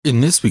In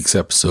this week's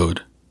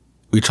episode,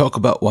 we talk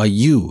about why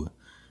you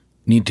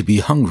need to be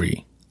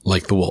hungry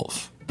like the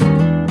wolf.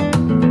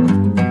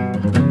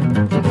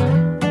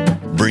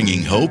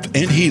 Bringing hope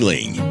and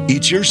healing.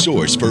 It's your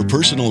source for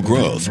personal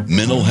growth,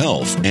 mental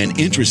health, and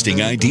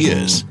interesting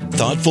ideas.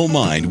 Thoughtful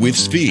Mind with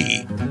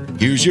Zvi.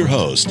 Here's your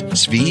host,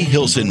 Zvi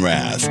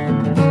Hilsenrath.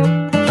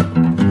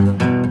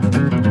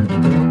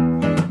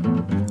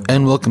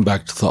 And welcome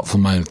back to Thoughtful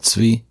Mind with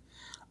Zvi.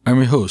 I'm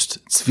your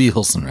host, Zvi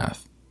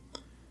Hilsenrath.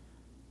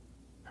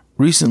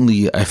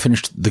 Recently, I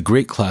finished the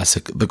great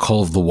classic, The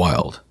Call of the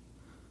Wild.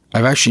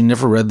 I've actually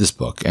never read this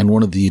book, and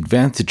one of the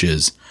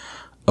advantages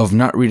of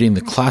not reading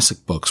the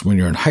classic books when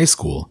you're in high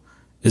school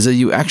is that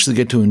you actually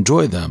get to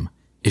enjoy them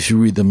if you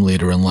read them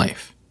later in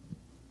life.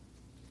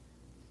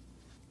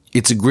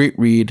 It's a great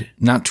read,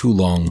 not too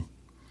long.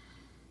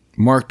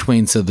 Mark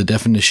Twain said the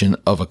definition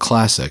of a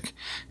classic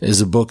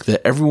is a book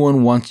that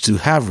everyone wants to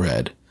have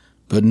read,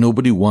 but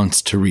nobody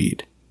wants to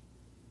read.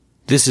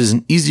 This is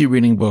an easy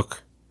reading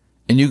book,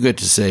 and you get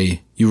to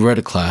say you read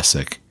a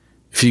classic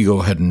if you go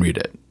ahead and read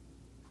it.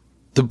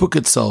 The book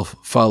itself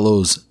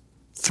follows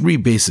 3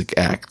 basic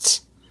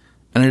acts,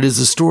 and it is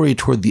a story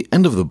toward the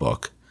end of the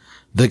book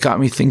that got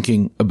me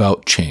thinking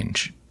about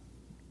change.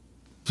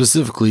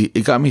 Specifically,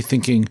 it got me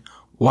thinking,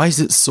 why is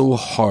it so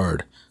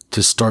hard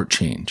to start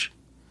change?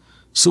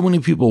 So many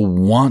people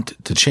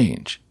want to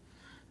change,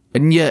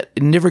 and yet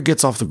it never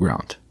gets off the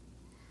ground.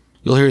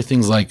 You'll hear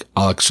things like,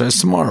 I'll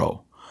exercise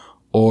tomorrow,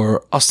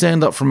 or I'll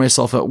stand up for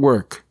myself at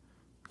work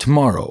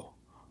tomorrow,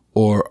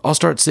 or I'll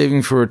start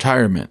saving for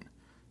retirement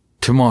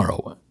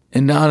tomorrow,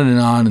 and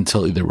on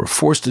until either we're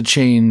forced to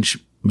change,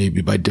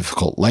 maybe by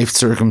difficult life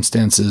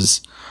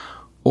circumstances,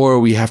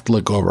 or we have to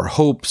let go of our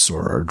hopes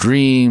or our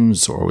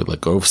dreams, or we let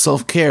go of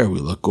self-care,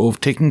 we let go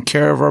of taking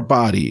care of our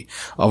body,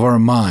 of our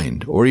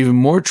mind, or even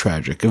more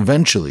tragic,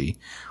 eventually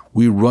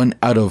we run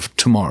out of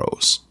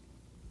tomorrows.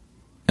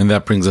 And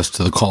that brings us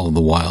to The Call of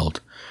the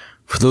Wild.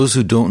 For those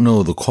who don't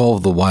know, The Call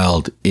of the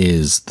Wild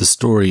is the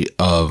story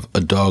of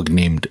a dog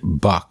named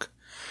Buck,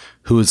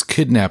 who was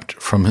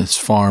kidnapped from his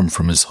farm,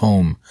 from his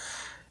home,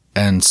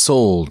 and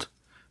sold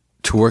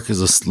to work as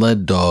a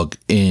sled dog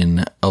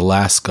in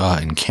Alaska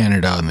and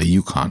Canada and the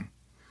Yukon.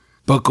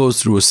 Buck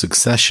goes through a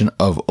succession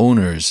of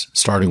owners,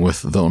 starting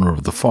with the owner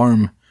of the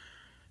farm,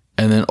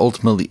 and then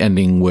ultimately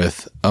ending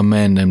with a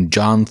man named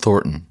John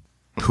Thornton,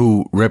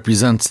 who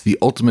represents the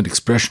ultimate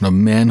expression of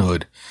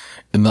manhood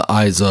in the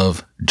eyes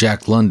of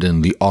Jack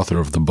London, the author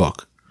of the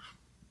book.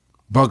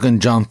 Buck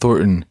and John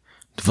Thornton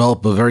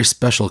develop a very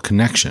special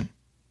connection,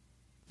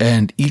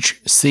 and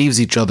each saves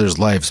each other's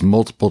lives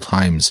multiple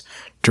times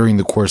during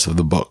the course of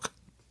the book.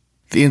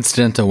 The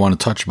incident I want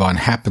to touch upon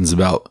happens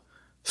about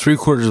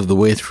 3/4 of the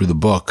way through the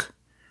book,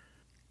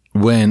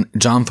 when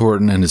John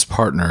Thornton and his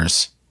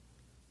partners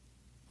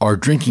are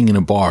drinking in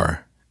a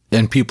bar,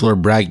 and people are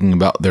bragging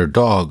about their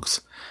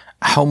dogs,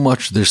 how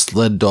much their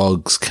sled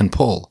dogs can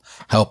pull,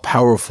 how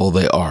powerful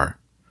they are.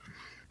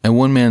 And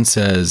one man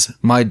says,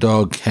 my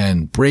dog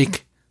can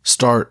break,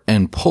 start,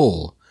 and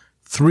pull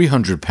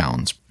 300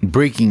 pounds.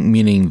 Breaking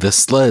meaning the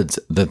sleds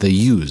that they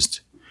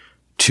used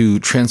to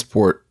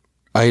transport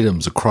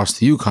items across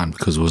the Yukon,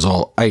 because it was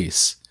all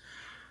ice.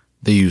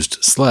 They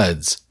used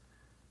sleds.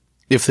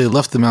 If they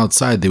left them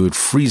outside, they would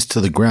freeze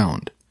to the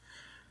ground.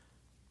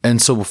 And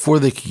so before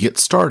they could get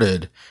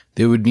started,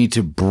 they would need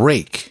to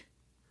break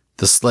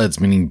the sleds,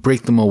 meaning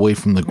break them away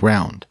from the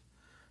ground.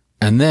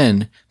 And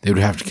then they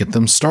would have to get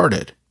them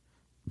started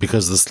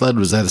because the sled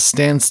was at a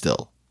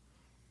standstill.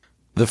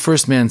 The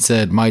first man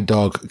said, my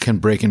dog can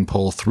break and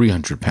pull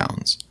 300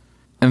 pounds.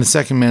 And the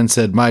second man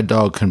said, my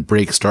dog can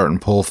break, start,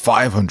 and pull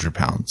 500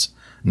 pounds.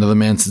 Another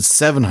man said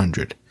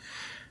 700.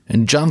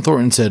 And John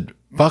Thornton said,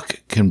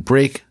 Buck can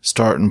break,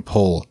 start, and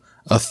pull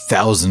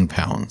 1,000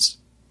 pounds.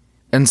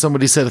 And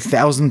somebody said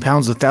 1,000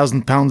 pounds,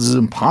 1,000 pounds is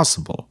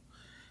impossible.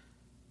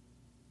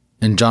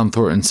 And John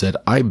Thornton said,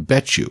 I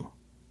bet you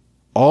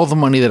all the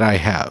money that I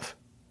have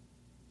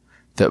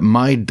that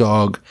my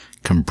dog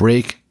can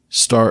break,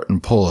 start,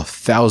 and pull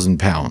 1,000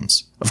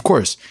 pounds. Of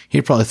course,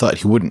 he probably thought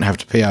he wouldn't have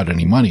to pay out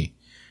any money.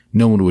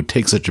 No one would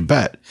take such a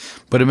bet.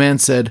 But a man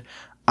said,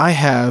 I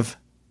have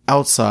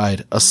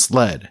outside a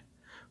sled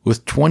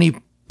with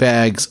 20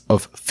 bags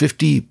of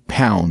 50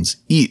 pounds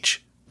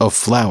each of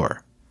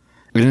flour.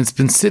 And it's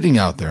been sitting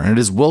out there, and it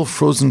is well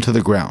frozen to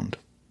the ground.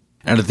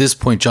 And at this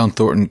point, John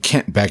Thornton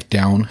can't back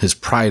down. His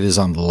pride is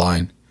on the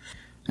line.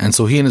 And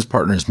so he and his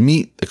partners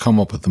meet. They come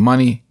up with the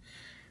money.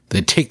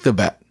 They take the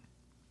bet.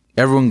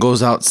 Everyone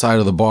goes outside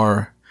of the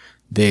bar.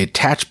 They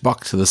attach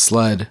Buck to the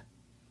sled.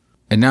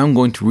 And now I'm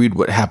going to read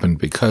what happened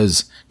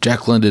because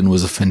Jack London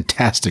was a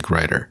fantastic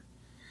writer.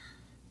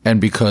 And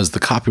because the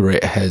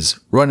copyright has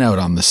run out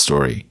on this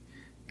story.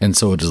 And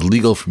so it is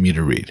legal for me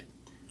to read.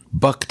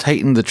 Buck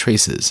tightened the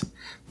traces,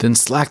 then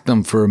slacked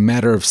them for a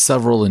matter of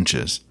several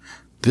inches.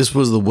 This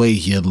was the way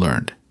he had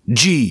learned.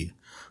 Gee!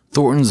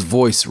 Thornton's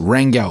voice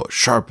rang out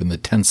sharp in the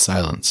tense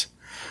silence.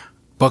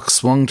 Buck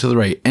swung to the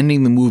right,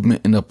 ending the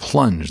movement in a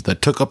plunge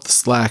that took up the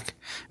slack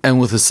and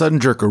with a sudden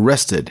jerk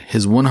arrested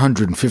his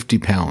 150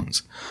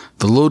 pounds.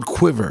 The load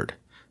quivered,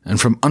 and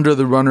from under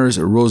the runners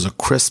arose a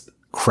crisp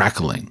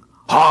crackling.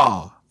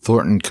 "Ha!"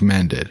 Thornton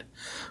commanded.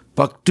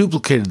 Buck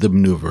duplicated the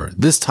maneuver,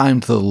 this time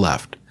to the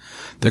left.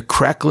 The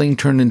crackling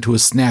turned into a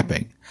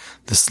snapping,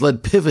 the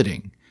sled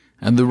pivoting,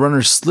 and the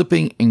runner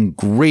slipping and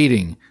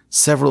grating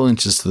several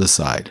inches to the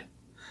side.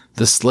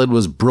 The sled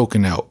was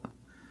broken out.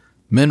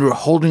 Men were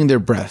holding their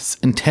breaths,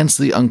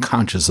 intensely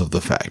unconscious of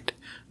the fact.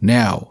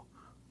 Now,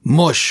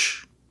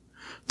 mush!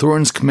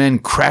 Thornton's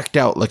command cracked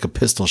out like a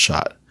pistol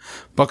shot.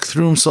 Buck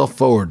threw himself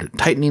forward,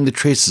 tightening the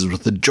traces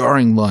with a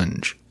jarring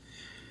lunge.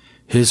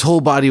 His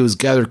whole body was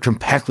gathered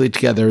compactly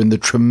together in the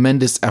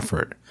tremendous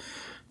effort,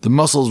 the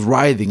muscles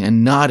writhing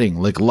and nodding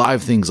like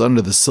live things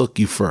under the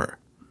silky fur.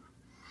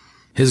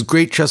 His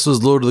great chest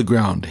was low to the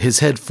ground, his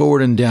head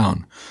forward and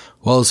down,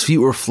 while his feet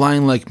were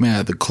flying like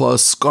mad, the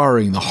claws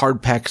scarring the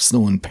hard-packed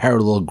snow in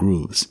parallel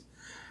grooves.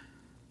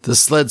 The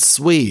sled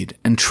swayed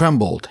and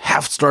trembled,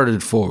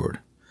 half-started forward.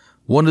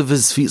 One of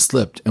his feet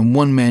slipped, and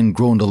one man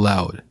groaned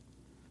aloud.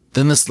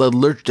 Then the sled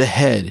lurched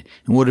ahead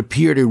in what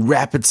appeared a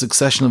rapid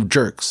succession of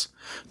jerks,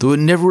 though it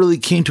never really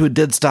came to a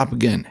dead stop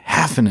again.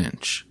 Half an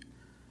inch.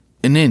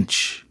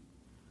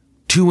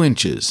 2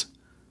 inches.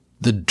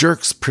 The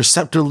jerks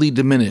perceptibly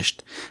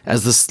diminished.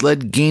 As the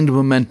sled gained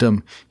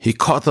momentum, he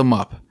caught them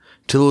up,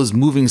 till it was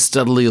moving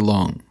steadily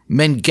along.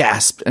 Men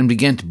gasped and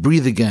began to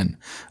breathe again,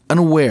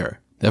 unaware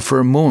that for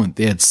a moment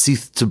they had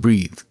ceased to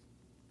breathe.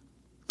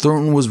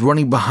 Thornton was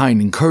running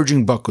behind,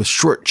 encouraging Buck with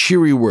short,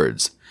 cheery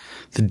words.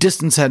 The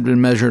distance had been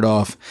measured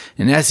off,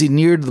 and as he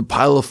neared the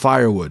pile of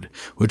firewood,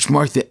 which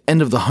marked the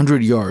end of the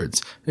 100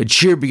 yards, a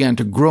cheer began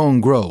to grow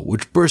and grow,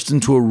 which burst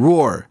into a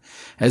roar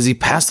as he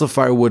passed the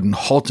firewood and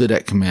halted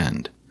at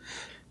command.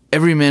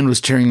 Every man was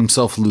tearing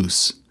himself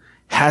loose.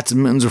 Hats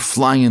and mittens were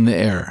flying in the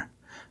air.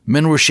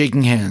 Men were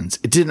shaking hands,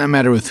 it did not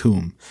matter with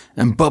whom,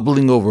 and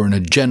bubbling over in a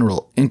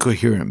general,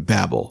 incoherent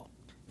babble.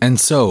 And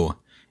so,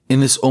 in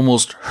this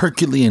almost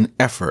Herculean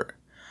effort,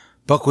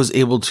 Buck was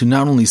able to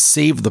not only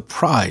save the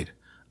pride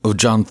of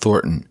John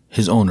Thornton,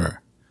 his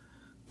owner,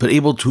 but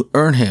able to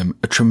earn him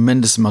a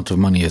tremendous amount of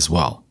money as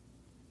well.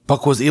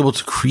 Buck was able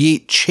to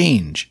create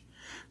change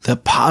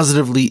that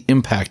positively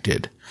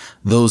impacted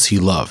those he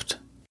loved.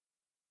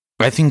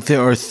 I think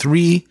there are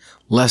 3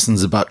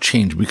 lessons about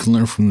change we can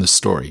learn from this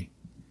story.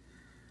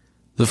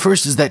 The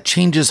first is that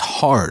change is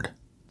hard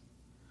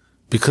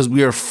because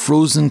we are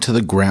frozen to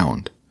the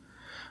ground.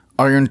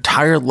 Our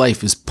entire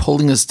life is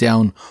pulling us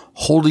down,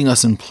 holding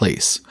us in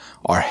place.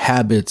 Our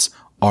habits,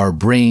 our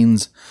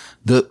brains,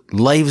 the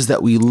lives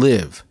that we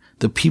live,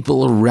 the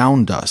people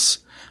around us,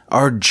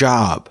 our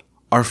job,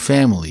 our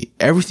family,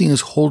 everything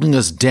is holding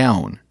us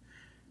down.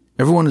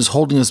 Everyone is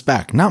holding us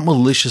back, not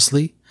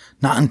maliciously,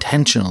 not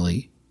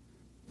intentionally,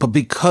 but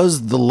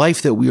because the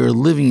life that we are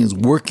living is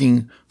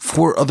working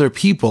for other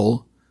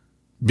people,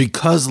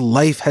 because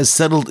life has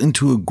settled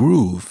into a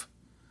groove,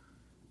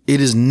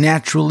 it is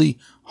naturally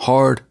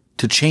hard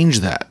to change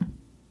that.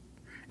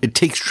 It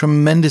takes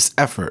tremendous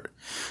effort,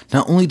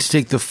 not only to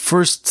take the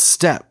first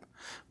step,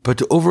 but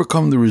to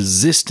overcome the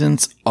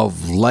resistance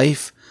of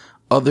life,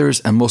 others,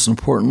 and most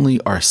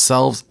importantly,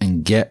 ourselves,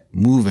 and get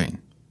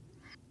moving.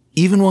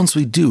 Even once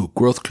we do,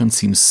 growth can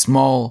seem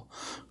small,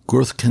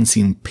 growth can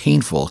seem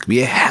painful. It can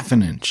be a half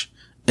an inch,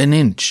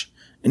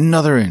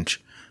 another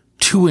inch,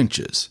 2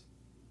 inches.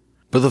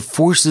 But the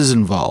forces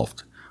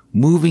involved,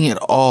 moving at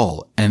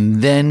all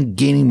and then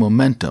gaining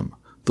momentum,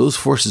 those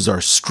forces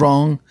are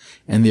strong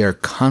and they are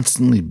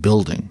constantly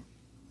building.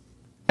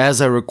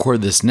 As I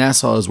record this,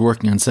 NASA is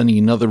working on sending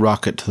another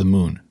rocket to the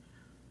moon.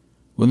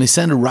 When they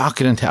send a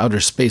rocket into outer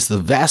space, the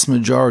vast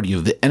majority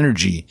of the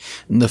energy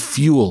and the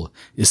fuel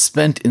is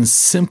spent in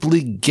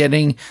simply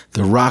getting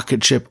the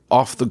rocket ship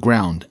off the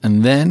ground,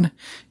 and then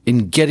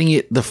in getting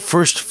it the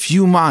first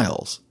few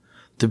miles,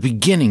 the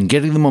beginning,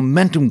 getting the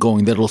momentum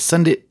going that'll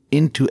send it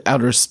into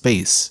outer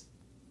space.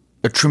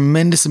 A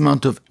tremendous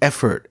amount of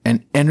effort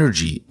and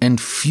energy and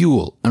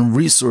fuel and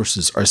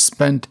resources are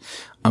spent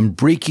on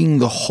breaking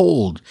the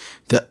hold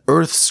that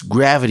Earth's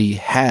gravity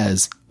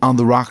has on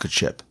the rocket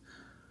ship.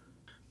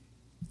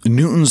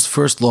 Newton's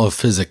first law of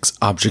physics,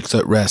 objects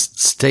at rest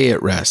stay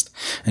at rest,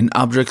 and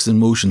objects in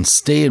motion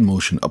stay in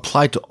motion,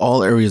 apply to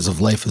all areas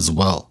of life as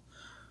well.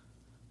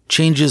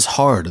 Change is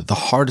hard. The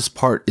hardest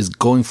part is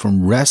going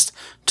from rest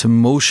to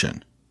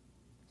motion.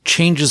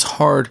 Change is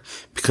hard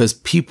because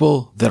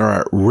people that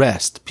are at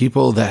rest,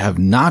 people that have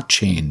not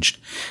changed,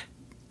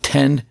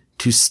 tend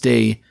to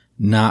stay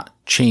not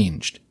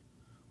changed.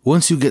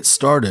 Once you get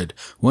started,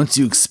 once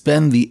you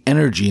expend the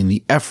energy and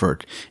the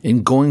effort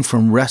in going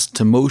from rest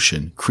to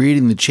motion,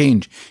 creating the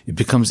change, it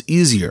becomes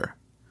easier.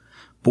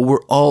 But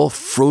we're all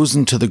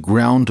frozen to the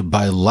ground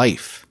by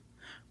life.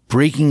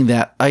 Breaking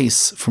that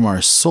ice from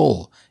our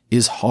soul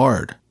is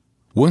hard.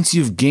 Once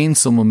you've gained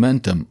some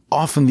momentum,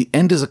 often the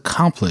end is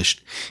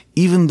accomplished,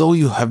 even though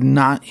you have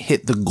not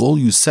hit the goal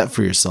you set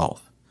for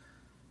yourself.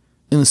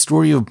 In the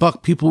story of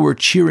Buck, people were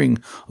cheering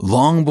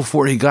long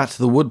before he got to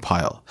the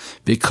woodpile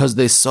because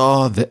they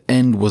saw the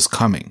end was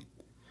coming.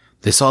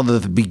 They saw that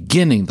the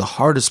beginning, the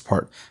hardest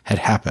part, had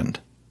happened.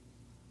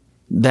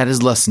 That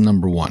is lesson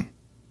number 1.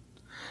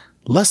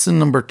 Lesson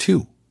number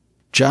 2.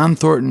 John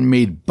Thornton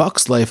made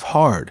Buck's life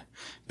hard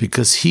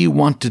because he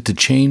wanted to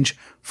change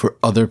for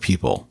other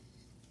people.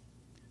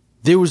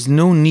 There was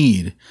no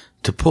need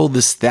to pull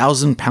this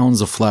 1,000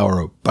 pounds of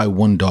flour by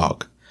one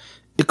dog.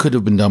 It could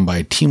have been done by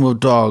a team of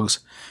dogs.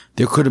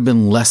 There could have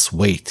been less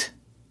weight.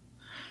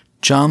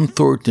 John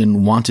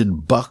Thornton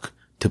wanted Buck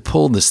to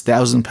pull this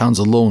 1,000 pounds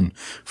alone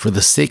for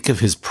the sake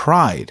of his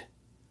pride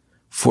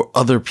for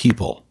other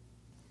people.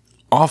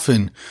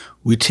 Often,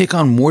 we take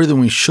on more than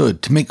we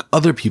should to make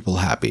other people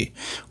happy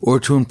or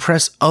to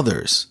impress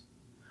others.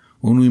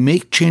 When we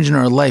make change in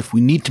our life,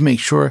 we need to make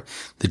sure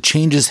the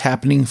change is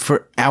happening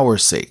for our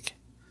sake.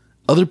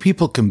 Other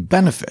people can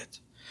benefit.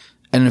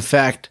 And in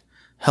fact,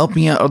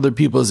 helping out other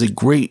people is a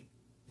great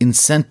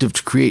incentive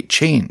to create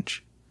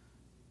change.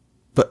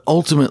 But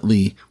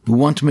ultimately, we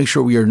want to make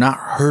sure we are not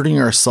hurting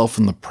ourselves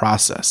in the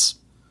process.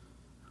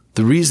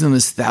 The reason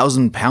this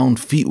 1,000-pound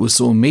feat was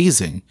so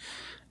amazing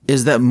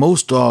is that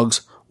most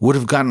dogs would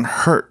have gotten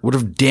hurt, would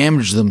have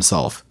damaged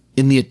themselves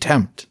in the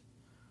attempt.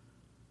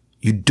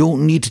 You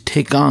don't need to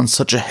take on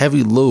such a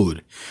heavy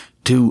load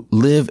to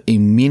live a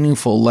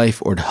meaningful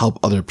life or to help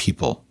other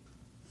people.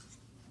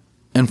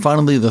 And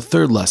finally, the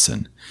third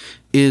lesson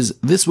is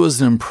this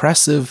was an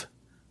impressive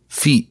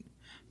feat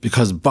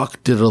because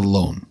Buck did it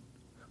alone,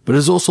 but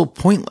it's also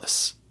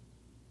pointless.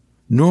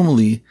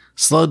 Normally,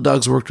 sled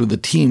dogs worked with a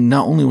team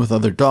not only with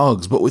other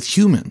dogs, but with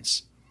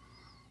humans.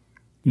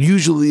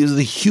 Usually it is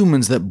the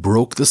humans that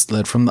broke the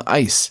sled from the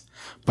ice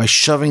by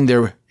shoving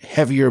their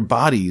heavier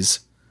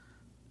bodies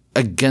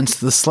against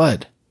the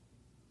sled.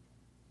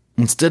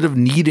 Instead of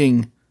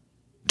needing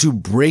to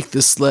break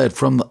the sled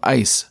from the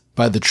ice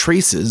by the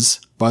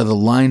traces, by the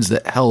lines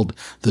that held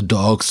the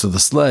dogs to the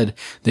sled,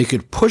 they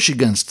could push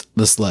against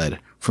the sled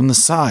from the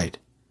side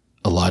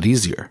a lot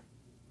easier.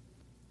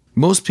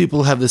 Most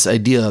people have this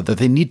idea that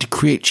they need to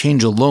create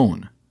change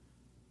alone.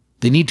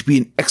 They need to be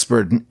an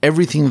expert in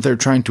everything that they're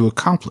trying to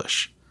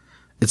accomplish.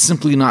 It's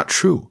simply not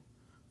true.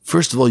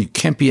 First of all, you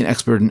can't be an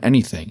expert in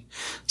anything.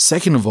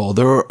 Second of all,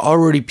 there are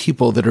already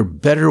people that are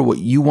better at what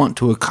you want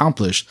to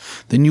accomplish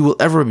than you will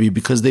ever be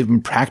because they've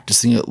been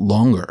practicing it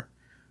longer.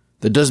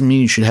 That doesn't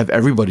mean you should have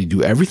everybody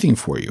do everything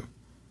for you.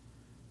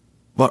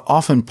 But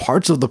often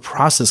parts of the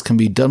process can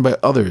be done by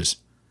others.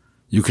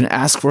 You can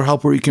ask for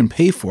help or you can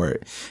pay for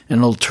it, and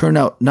it'll turn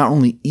out not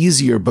only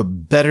easier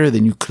but better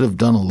than you could have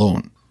done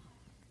alone.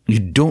 You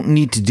don't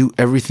need to do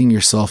everything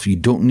yourself. You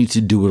don't need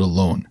to do it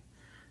alone.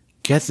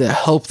 Get the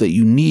help that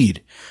you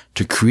need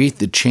to create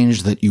the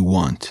change that you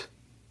want.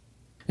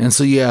 And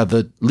so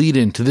the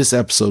lead-in to this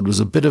episode was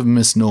a bit of a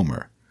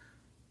misnomer.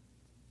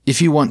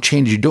 If you want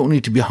change, you don't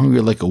need to be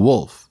hungry like a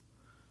wolf.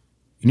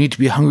 You need to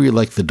be hungry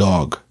like the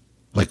dog,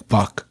 like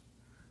Buck.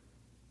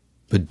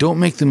 But don't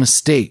make the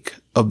mistake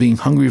of being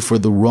hungry for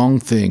the wrong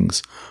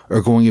things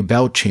or going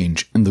about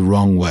change in the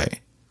wrong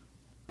way.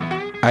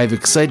 I have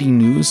exciting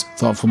news.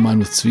 Thoughtful Mind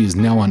with Tzvi is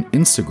now on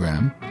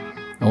Instagram.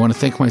 I want to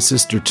thank my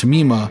sister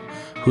Tamima,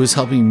 who is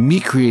helping me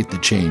create the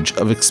change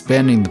of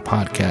expanding the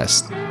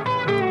podcast.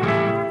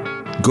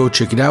 Go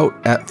check it out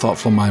at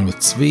Thoughtful Mind with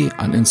Tzvi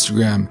on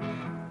Instagram.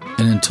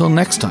 And until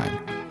next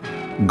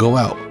time, go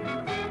out,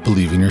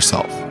 believe in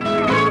yourself.